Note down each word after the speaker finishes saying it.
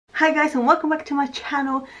Hi guys, and welcome back to my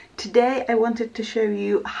channel. Today I wanted to show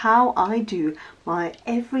you how I do my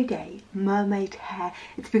everyday mermaid hair.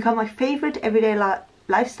 It's become my favorite everyday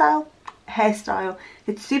lifestyle hairstyle.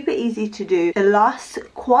 It's super easy to do. It lasts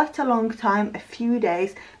quite a long time, a few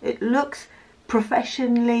days. It looks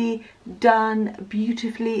professionally done,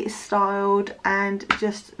 beautifully styled, and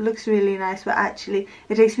just looks really nice. But actually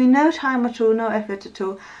it takes me no time at all, no effort at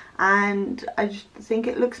all, and I just think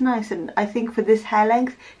it looks nice. And I think for this hair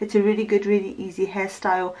length it's a really good, really easy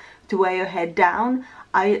hairstyle to wear your hair down.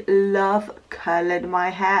 I love curling my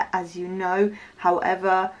hair, as you know.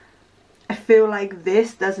 However, I feel like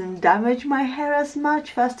this doesn't damage my hair as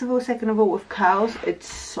much. First of all, second of all, with curls it's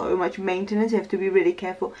so much maintenance. You have to be really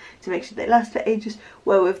careful to make sure they last for ages.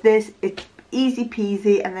 Well, with this it's easy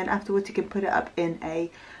peasy, and then afterwards you can put it up in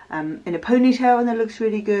a ponytail and it looks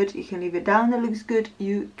really good. You can leave it down, that looks good.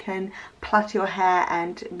 You can plait your hair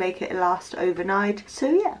and make it last overnight. So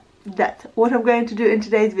yeah, that's what I'm going to do in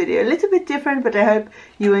today's video. A little bit different, but I hope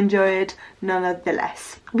you enjoy it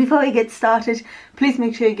nonetheless. Before we get started, please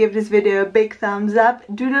make sure you give this video a big thumbs up.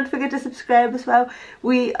 Do not forget to subscribe as well.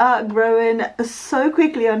 We are growing so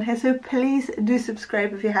quickly on here, so please do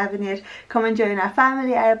subscribe if you haven't yet. Come and join our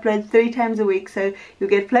family. I upload 3 times a week, so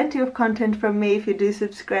you'll get plenty of content from me if you do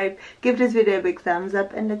subscribe. Give this video a big thumbs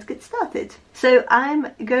up and let's get started. So I'm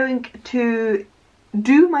going to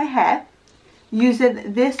do my hair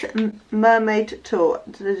using this mermaid tool.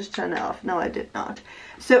 Did I just turn it off? No, I did not.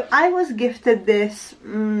 So I was gifted this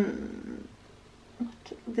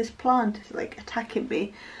this plant is like attacking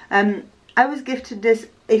me. I was gifted this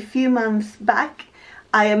a few months back.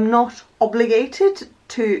 I am not obligated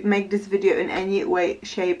to make this video in any way,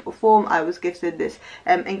 shape or form. I was gifted this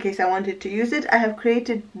in case I wanted to use it. I have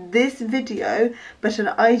created this video, but an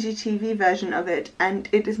IGTV version of it, and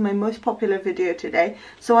it is my most popular video today.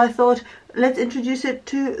 So I thought, let's introduce it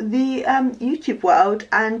to the YouTube world,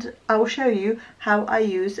 and I will show you how I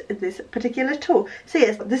use this particular tool. So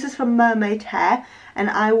yes, this is from Mermaid Hair, and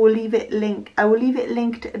I will leave it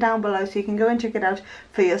linked down below so you can go and check it out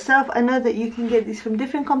for yourself. I know that you can get these from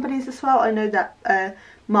different companies as well. I know that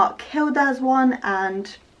Mark Hill does one,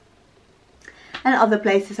 and other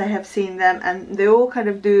places I have seen them, and they all kind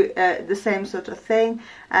of do the same sort of thing.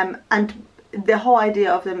 And the whole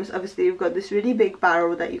idea of them is, obviously you've got this really big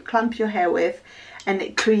barrel that you clamp your hair with, and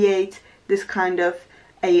it creates this kind of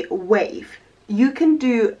a wave. You can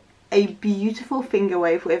do a beautiful finger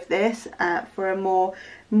wave with this for a more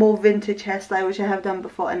vintage hairstyle, which I have done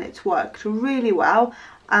before, and it's worked really well.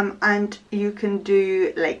 And you can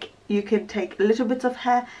do, like, you can take little bits of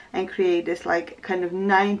hair and create this like kind of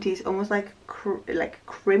 90s, almost like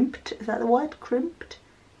crimped, is that the word? Crimped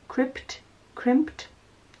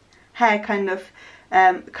hair kind of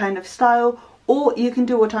style. Or you can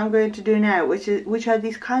do what I'm going to do now, which are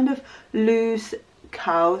these kind of loose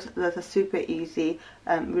curls that are super easy,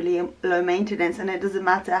 really low maintenance, and it doesn't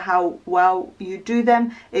matter how well you do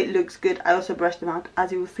them, it looks good. I also brush them out,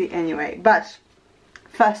 as you will see anyway. But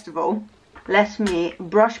first of all, let me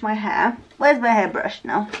brush my hair. Where's my hairbrush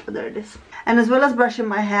now? Oh, there it is. And as well as brushing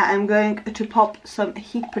my hair, I'm going to pop some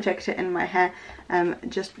heat protector in my hair,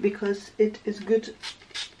 just because it is good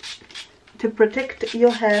to protect your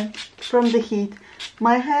hair from the heat.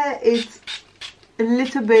 My hair is a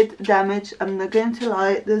little bit damaged, I'm not going to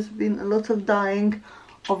lie. There's been a lot of dyeing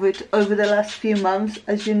of it over the last few months.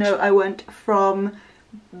 As you know, I went from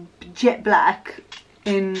jet black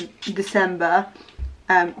in December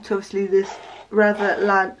to obviously this rather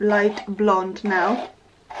light blonde now.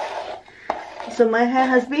 So my hair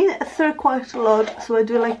has been through quite a lot, so I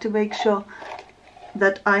do like to make sure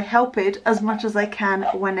that I help it as much as I can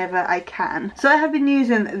whenever I can. So I have been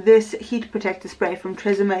using this heat protector spray from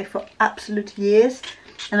Tresemme for absolute years,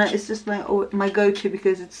 and it's just my go-to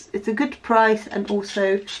because it's a good price, and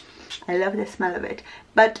also I love the smell of it.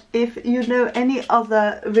 But if you know any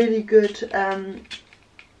other really good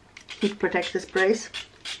heat protector sprays,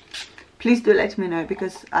 please do let me know,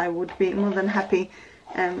 because I would be more than happy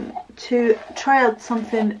to try out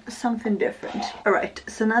something different. Alright,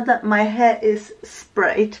 so now that my hair is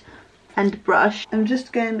sprayed and brushed, I'm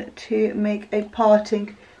just going to make a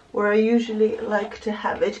parting where I usually like to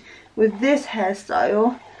have it. With this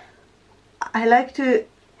hairstyle, I like to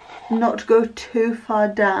not go too far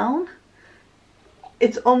down.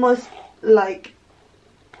 It's almost like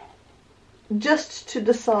just to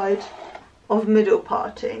the side of middle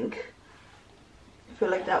parting. I feel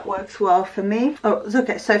like that works well for me. Oh,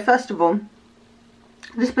 okay, so first of all,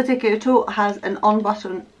 this particular tool has an on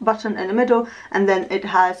button in the middle, and then it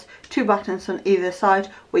has 2 buttons on either side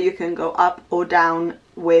where you can go up or down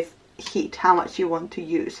with heat, how much you want to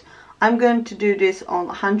use. I'm going to do this on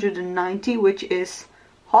 190, which is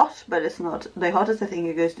hot, but it's not the hottest. I think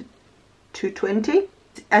it goes to 220.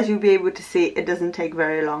 As you'll be able to see, it doesn't take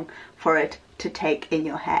very long for it to take in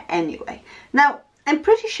your hair anyway. Now, I'm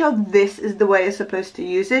pretty sure this is the way you're supposed to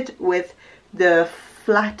use it, with the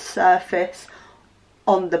flat surface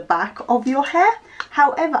on the back of your hair.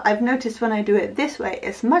 However, I've noticed when I do it this way,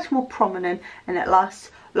 it's much more prominent and it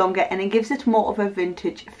lasts longer, and it gives it more of a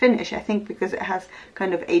vintage finish, I think, because it has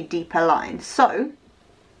kind of a deeper line. So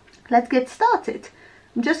let's get started.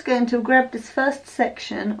 I'm just going to grab this first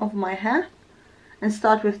section of my hair and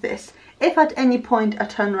start with this. If at any point I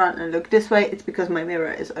turn around and look this way, it's because my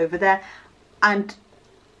mirror is over there, and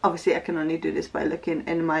obviously I can only do this by looking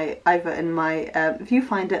in my either in my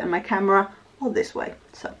viewfinder and my camera, or this way.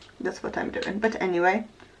 So that's what I'm doing. But anyway,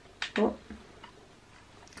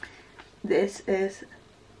 this is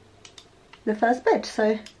the first bit.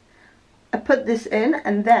 So I put this in,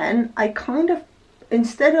 and then I kind of,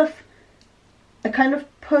 I kind of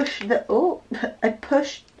push the, I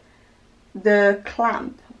push the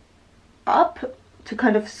clamp up to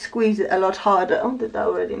kind of squeeze it a lot harder. Oh, that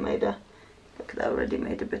already made a, look, that already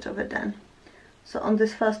made a bit of a dent. So on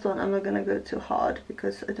this first one, I'm not gonna go too hard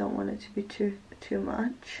because I don't want it to be too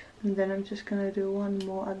much. And then I'm just gonna do one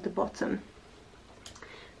more at the bottom.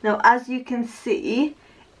 Now, as you can see,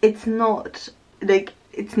 it's not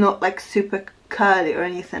like super curly or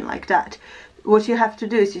anything like that. What you have to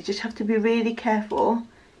do is you just have to be really careful.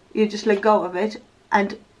 You just let go of it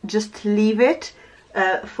and just leave it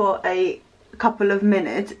for a couple of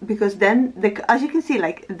minutes, because then as you can see,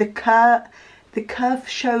 like the curve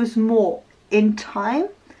shows more in time.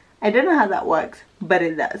 I don't know how that works, but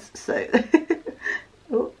it does. So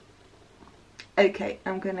okay,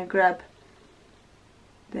 I'm gonna grab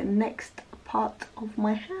the next part of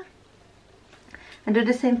my hair and do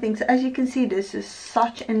the same thing. So as you can see, this is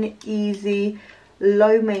such an easy,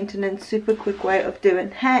 low maintenance, super quick way of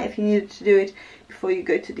doing hair. If you needed to do it before you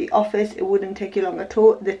go to the office, it wouldn't take you long at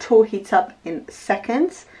all. The tool heats up in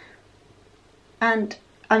seconds, and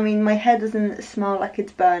I mean, my hair doesn't smell like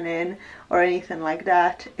it's burning or anything like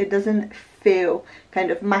that. It doesn't feel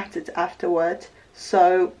kind of matted afterwards.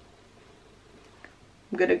 So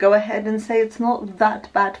I'm gonna go ahead and say it's not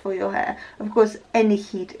that bad for your hair. Of course, any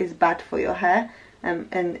heat is bad for your hair, and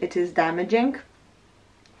it is damaging.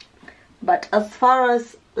 But as far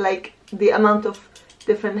as like the amount of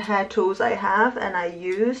different hair tools I have and I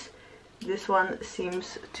use, this one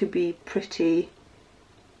seems to be pretty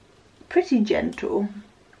gentle.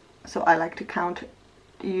 So I like to count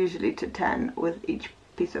usually to 10 with each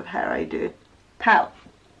piece of hair I do. Pow!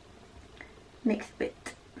 Next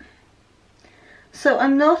bit. So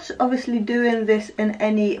I'm not obviously doing this in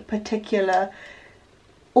any particular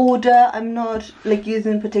order. I'm not like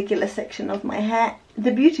using a particular section of my hair.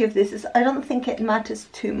 The beauty of this is I don't think it matters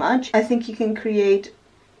too much. I think you can create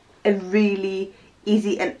a really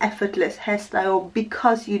easy and effortless hairstyle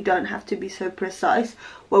because you don't have to be so precise.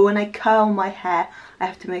 Well, when I curl my hair, I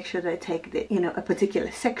have to make sure that I take the, a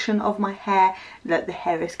particular section of my hair, that the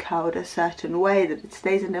hair is curled a certain way, that it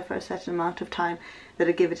stays in there for a certain amount of time, that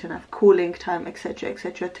I give it enough cooling time,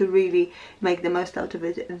 etc, to really make the most out of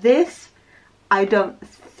it. This, I don't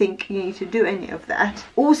think you need to do any of that.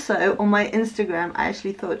 Also, on my Instagram, I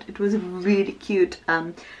actually thought it was really cute.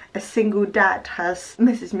 A single dad has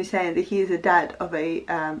messaged me saying that he is a dad of a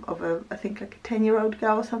I think like a 10-year-old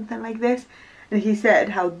girl or something like this, and he said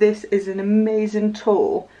how this is an amazing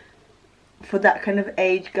tool for that kind of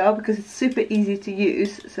age girl because it's super easy to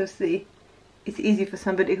use. So see, it's easy for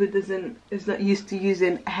somebody who is not used to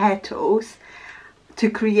using hair tools to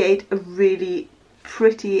create a really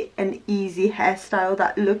pretty and easy hairstyle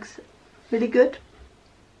that looks really good.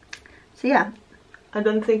 So yeah, I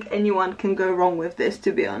don't think anyone can go wrong with this,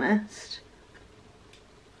 to be honest.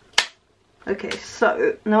 Okay,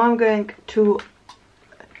 so now I'm going to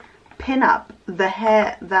pin up the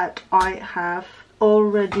hair that I have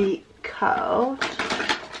already curled.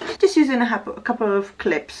 Just using a couple of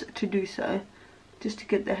clips to do so, just to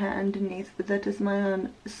get the hair underneath, but that is my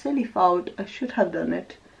own silly fault. I should have done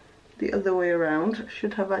it the other way around. I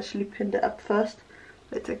should have actually pinned it up first,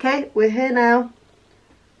 but it's okay, we're here now.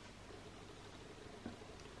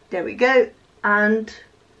 There we go, and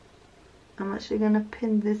I'm actually going to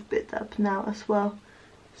pin this bit up now as well,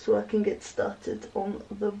 so I can get started on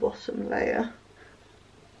the bottom layer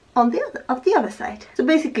on the other side. So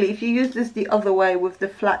basically, if you use this the other way with the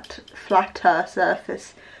flatter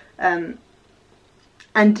surface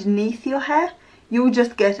underneath your hair, you'll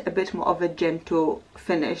just get a bit more of a gentle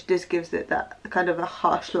finish. This gives it that kind of a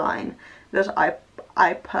harsh line that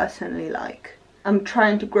I personally like. I'm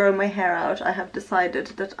trying to grow my hair out, I have decided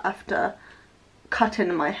that after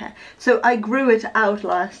cutting my hair, so I grew it out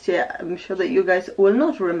last year. I'm sure that you guys will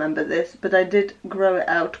not remember this, but I did grow it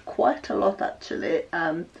out quite a lot actually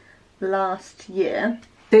last year.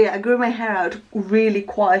 So yeah, I grew my hair out really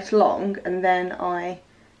quite long, and then I,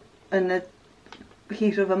 in the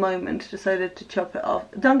heat of a moment, decided to chop it off.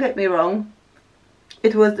 Don't get me wrong,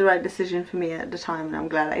 it was the right decision for me at the time, and I'm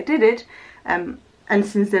glad I did it. And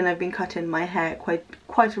since then I've been cutting my hair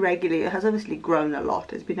quite regularly. It has obviously grown a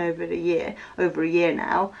lot. It's been over a year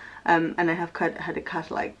now, and I have had it cut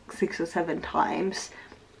like 6 or 7 times.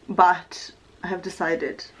 But I have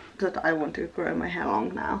decided that I want to grow my hair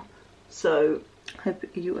long now. So I hope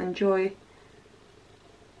you enjoy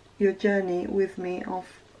your journey with me of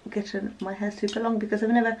getting my hair super long, because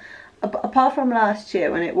I've never, apart from last year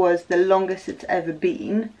when it was the longest it's ever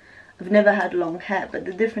been, I've never had long hair. But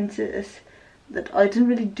the difference is that I didn't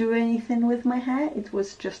really do anything with my hair, it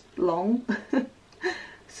was just long.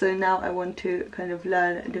 So now I want to kind of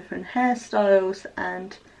learn different hairstyles,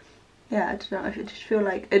 and yeah, I don't know, I just feel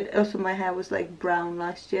like it. Also my hair was like brown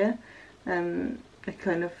last year, like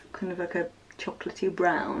kind of like a chocolatey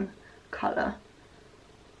brown colour,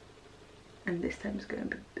 and this time it's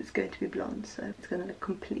going to be blonde, so it's going to look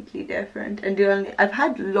completely different. And I've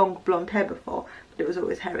had long blonde hair before, but it was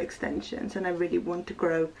always hair extensions, and I really want to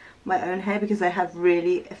grow my own hair because I have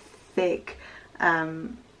really thick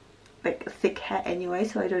like thick hair anyway,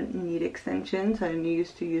 so I don't need extensions. I only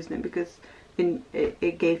used to use them because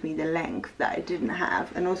it gave me the length that I didn't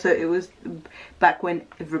have, and also it was back when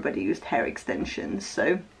everybody used hair extensions.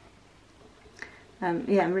 So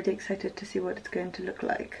yeah, I'm really excited to see what it's going to look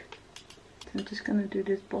like. So I'm just going to do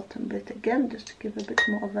this bottom bit again, just to give a bit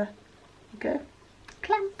more of a go.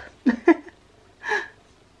 Clamp.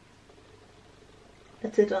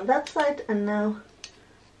 That's it on that side, and now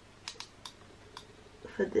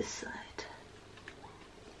for this side.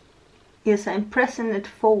 Yes, I'm pressing it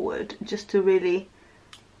forward just to really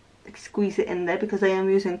like squeeze it in there, because I am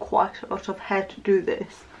using quite a lot of hair to do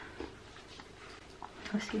this.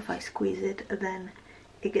 Let's see, if I squeeze it, then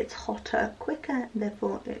it gets hotter quicker,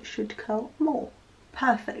 therefore it should curl more.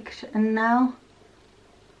 Perfect. And now,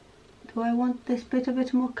 do I want this bit a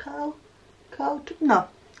bit more curled? No,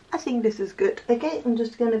 I think this is good. Okay, I'm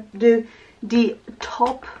just gonna do the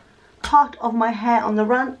top part of my hair on the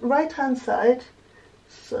right hand side.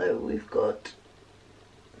 So we've got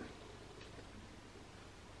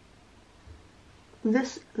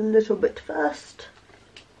this little bit first.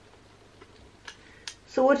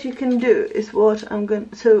 So what you can do is what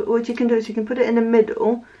you can put it in the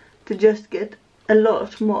middle to just get a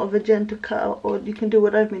lot more of a gentle curl, or you can do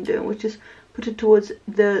what I've been doing, which is put it towards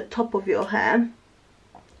the top of your hair,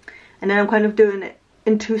 and then I'm kind of doing it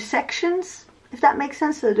in 2 sections, if that makes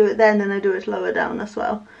sense. So I do it there, and then I do it lower down as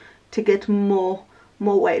well to get more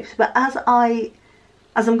waves. But as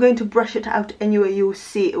I'm going to brush it out anyway, you'll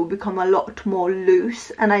see it will become a lot more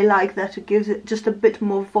loose, and I like that. It gives it just a bit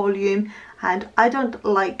more volume, and I don't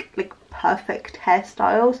like perfect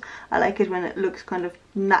hairstyles. I like it when it looks kind of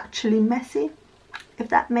naturally messy, if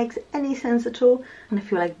that makes any sense at all. And I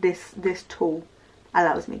feel like this tool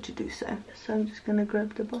allows me to do so. So I'm just gonna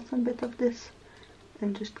grab the bottom bit of this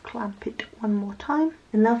and just clamp it one more time.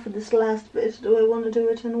 And now for this last bit, do I want to do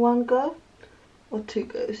it in one go or 2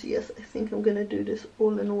 goes? Yes, I think I'm gonna do this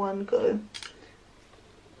all in one go.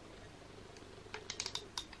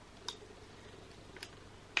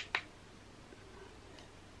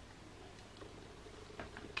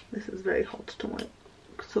 This is very hot to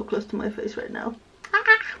so close to my face right now.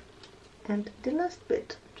 And the last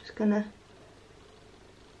bit, I'm just gonna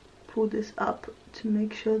pull this up to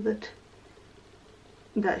make sure that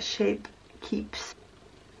that shape keeps.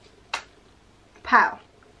 Pow!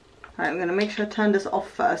 Alright, I'm gonna make sure I turn this off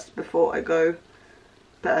first before I go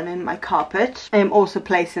burning my carpet. I am also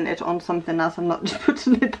placing it on something else. I'm not just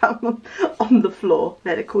putting it down on the floor.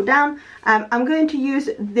 Let it cool down. I'm going to use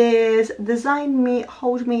this Design Me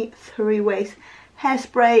Hold Me 3 Ways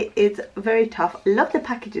hairspray. It's very tough. Love the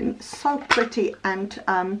packaging, so pretty and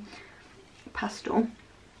pastel.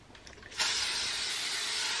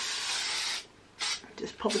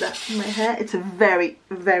 Just pop that in my hair. It's a very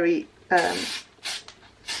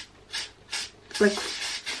like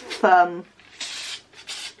firm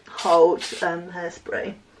hold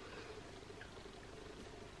hairspray.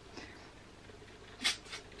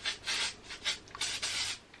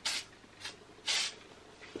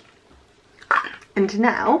 And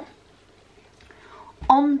now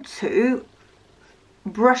on to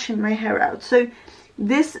brushing my hair out. So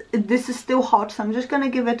this is still hot, so I'm just going to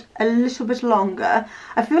give it a little bit longer.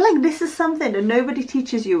 I feel like this is something that nobody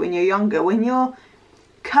teaches you when you're younger. When you're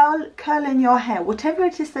curling your hair, whatever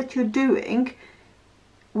it is that you're doing,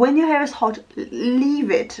 when your hair is hot, leave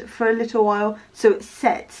it for a little while so it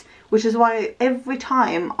sets. Which is why every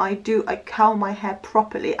time I curl my hair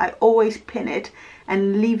properly, I always pin it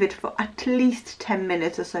and leave it for at least 10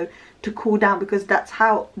 minutes or so to cool down, because that's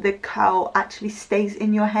how the curl actually stays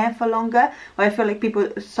in your hair for longer. Where I feel like people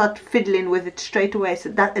start fiddling with it straight away, so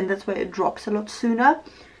that's why it drops a lot sooner.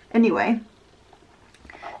 Anyway,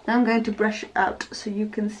 now I'm going to brush it out so you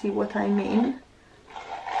can see what I mean.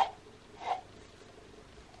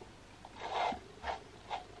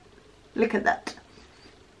 Look at that.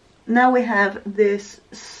 Now we have this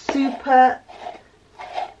super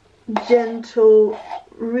gentle,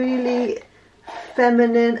 really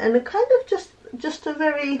feminine, and a kind of just a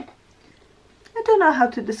very, I don't know how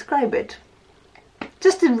to describe it,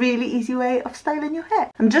 just a really easy way of styling your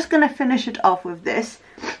hair. I'm just gonna finish it off with this.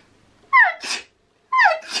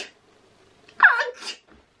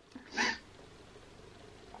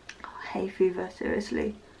 Oh, hay fever,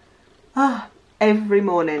 seriously. Oh, every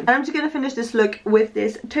morning. And I'm just gonna finish this look with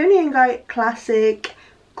this Toni & Guy Classic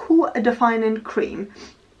Cool Defining Cream.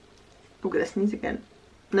 I'm gonna sneeze again.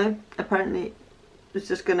 No, apparently it's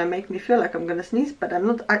just gonna make me feel like I'm gonna sneeze, but I'm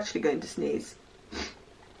not actually going to sneeze.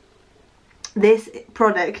 This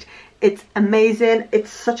product, it's amazing. It's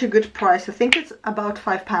such a good price. I think it's about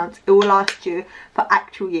 £5. It will last you for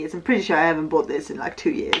actual years. I'm pretty sure I haven't bought this in like 2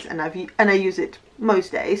 years, and I use it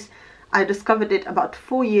most days. I discovered it about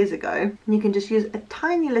 4 years ago. You can just use a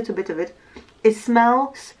tiny little bit of it. It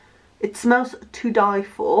smells to die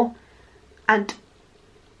for, and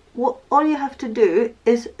all you have to do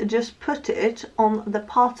is just put it on the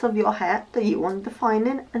parts of your hair that you want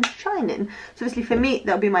defining and shining. So obviously for me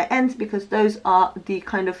that'll be my ends, because those are the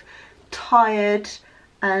kind of tired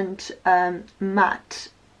and matte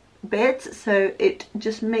bits, so it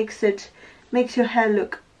just makes your hair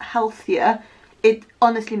look healthier. It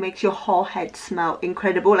honestly makes your whole head smell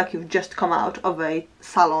incredible, like you've just come out of a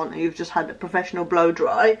salon and you've just had a professional blow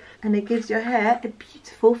dry, and it gives your hair a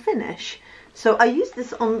beautiful finish. So I use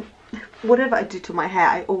this on whatever I do to my hair.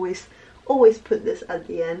 I always put this at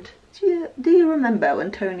the end. Do you remember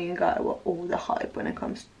when Toni & Guy were all the hype when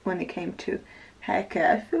it came to hair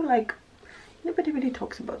care? I feel like nobody really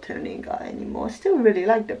talks about Toni & Guy anymore. I still really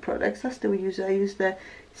like the products. I use the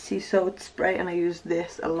sea salt spray, and I use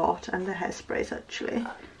this a lot, and the hairsprays actually.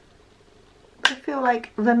 I feel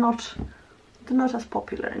like they're not as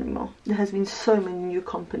popular anymore. There has been so many new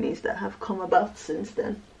companies that have come about since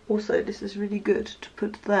then. Also, this is really good to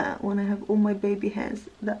put there when I have all my baby hairs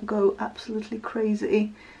that go absolutely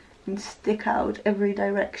crazy and stick out every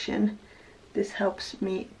direction. This helps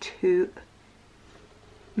me to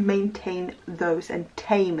maintain those and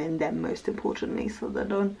tame in them, most importantly, so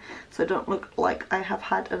I don't look like I have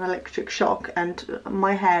had an electric shock and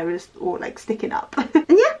my hair is all like sticking up. And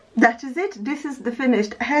yeah, that is it. This is the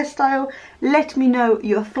finished hairstyle. Let me know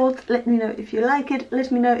your thoughts. Let me know if you like it.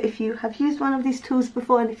 Let me know if you have used one of these tools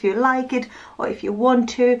before and if you like it, or if you want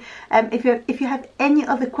to. If you have any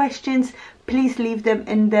other questions, please leave them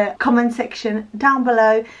in the comment section down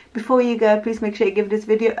below. Before you go, please make sure you give this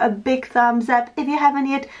video a big thumbs up. If you haven't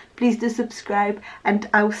yet, please do subscribe, and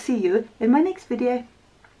I will see you in my next video.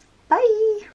 Bye!